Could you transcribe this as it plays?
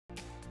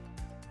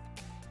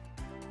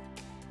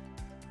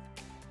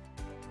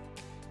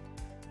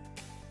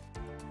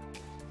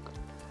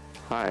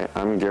Hi,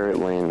 I'm Gerrit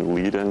Lane,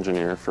 Lead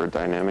Engineer for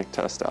Dynamic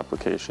Test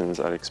Applications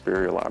at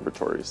Experior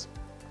Laboratories.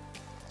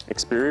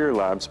 Experior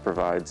Labs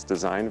provides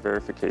design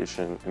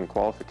verification and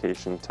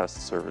qualification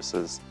test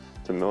services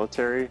to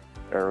military,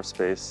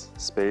 aerospace,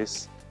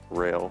 space,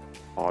 rail,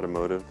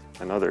 automotive,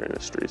 and other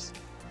industries.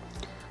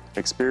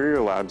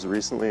 Experior Labs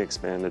recently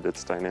expanded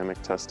its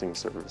dynamic testing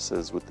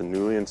services with the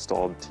newly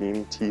installed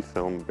Team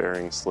T-Film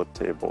bearing slip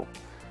table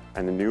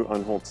and a new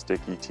unhold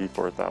sticky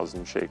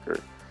T4000 shaker,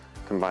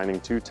 combining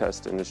two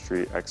test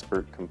industry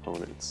expert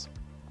components.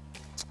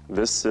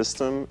 This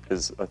system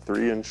is a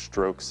 3-inch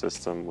stroke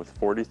system with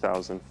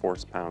 40,000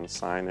 force-pound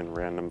sine and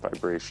random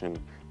vibration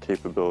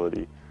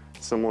capability,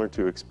 similar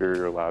to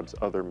Experior Labs'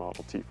 other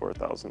model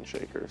T4000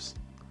 shakers.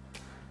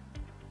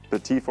 The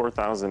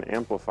T4000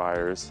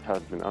 amplifiers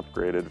have been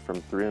upgraded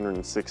from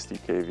 360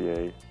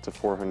 kVA to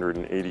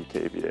 480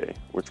 kVA,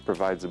 which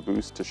provides a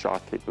boost to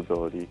shock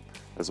capability,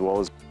 as well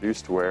as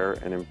reduced wear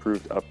and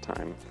improved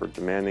uptime for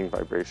demanding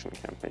vibration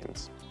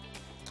campaigns.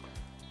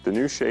 The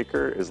new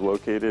shaker is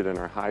located in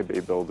our high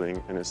bay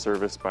building and is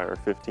serviced by our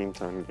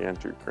 15-ton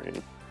gantry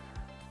crane.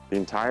 The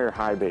entire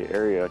high bay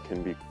area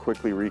can be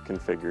quickly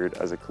reconfigured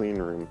as a clean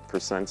room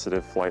for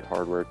sensitive flight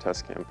hardware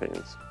test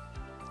campaigns.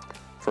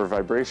 For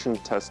vibration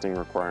testing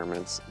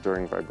requirements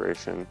during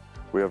vibration,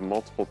 we have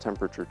multiple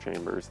temperature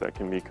chambers that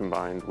can be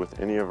combined with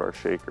any of our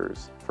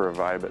shakers for a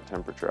vibe at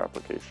temperature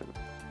application.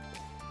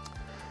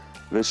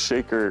 This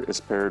shaker is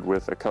paired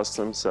with a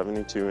custom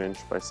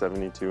 72-inch by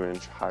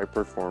 72-inch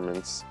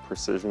high-performance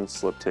precision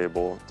slip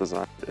table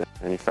designed and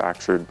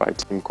manufactured by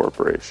Team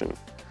Corporation.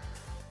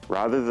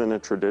 Rather than a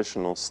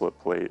traditional slip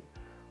plate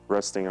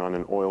resting on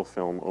an oil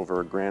film over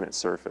a granite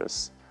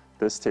surface,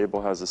 this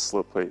table has a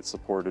slip plate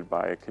supported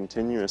by a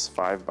continuous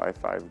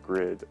 5x5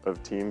 grid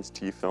of Team's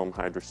T-film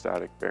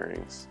hydrostatic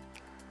bearings.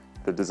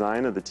 The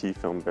design of the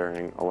T-film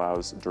bearing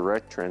allows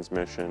direct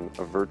transmission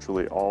of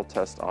virtually all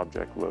test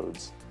object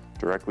loads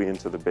directly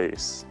into the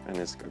base and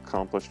is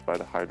accomplished by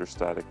the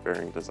hydrostatic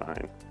bearing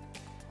design.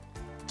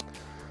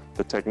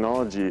 The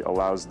technology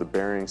allows the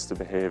bearings to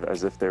behave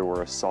as if they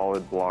were a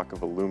solid block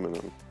of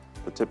aluminum,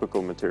 the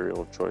typical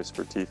material of choice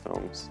for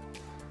T-films.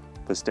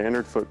 The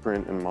standard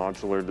footprint and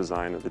modular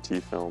design of the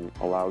T-film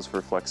allows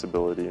for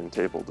flexibility in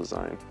table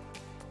design.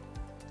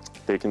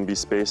 They can be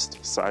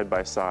spaced side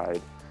by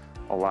side,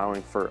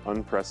 allowing for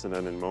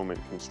unprecedented moment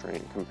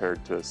constraint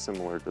compared to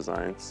similar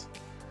designs.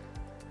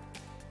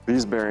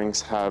 These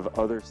bearings have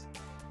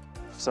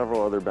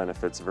several other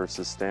benefits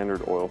versus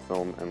standard oil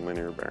film and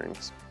linear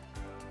bearings.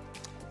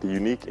 The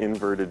unique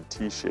inverted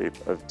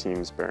T-shape of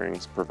Team's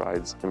bearings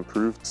provides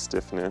improved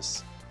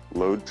stiffness,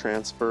 load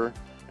transfer,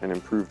 and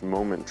improved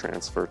moment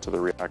transfer to the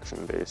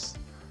reaction base.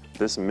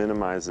 This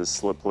minimizes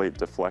slip plate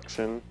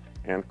deflection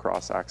and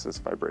cross-axis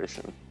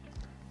vibration.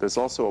 This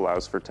also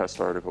allows for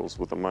test articles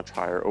with a much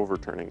higher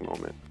overturning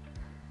moment.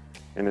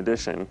 In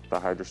addition, the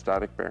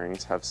hydrostatic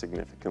bearings have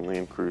significantly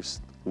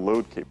increased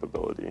load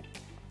capability,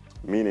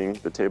 meaning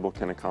the table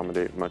can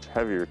accommodate much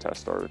heavier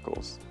test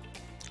articles.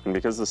 And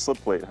because the slip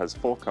plate has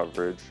full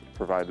coverage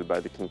provided by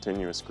the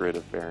continuous grid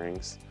of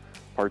bearings,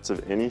 parts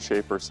of any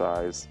shape or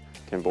size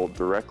can bolt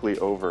directly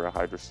over a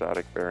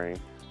hydrostatic bearing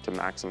to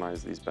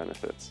maximize these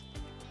benefits.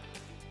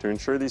 To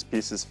ensure these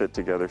pieces fit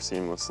together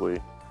seamlessly,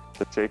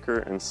 the shaker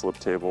and slip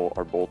table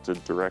are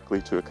bolted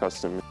directly to a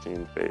custom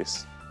machined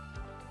base.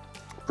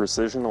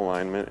 Precision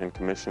alignment and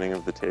commissioning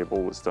of the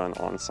table was done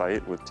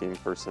on-site with Team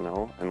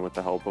personnel and with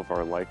the help of our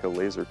Leica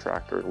laser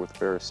tracker with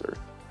Verisurf.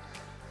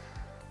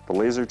 The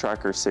laser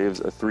tracker saves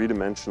a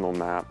 3-dimensional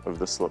map of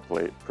the slip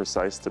plate,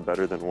 precise to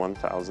better than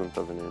 1/1000th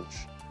of an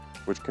inch,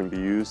 which can be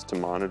used to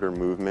monitor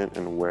movement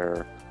and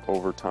wear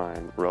over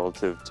time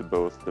relative to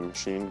both the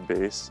machined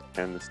base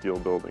and the steel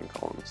building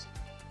columns.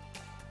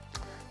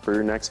 For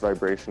your next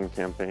vibration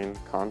campaign,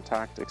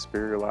 contact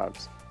Experior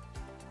Labs.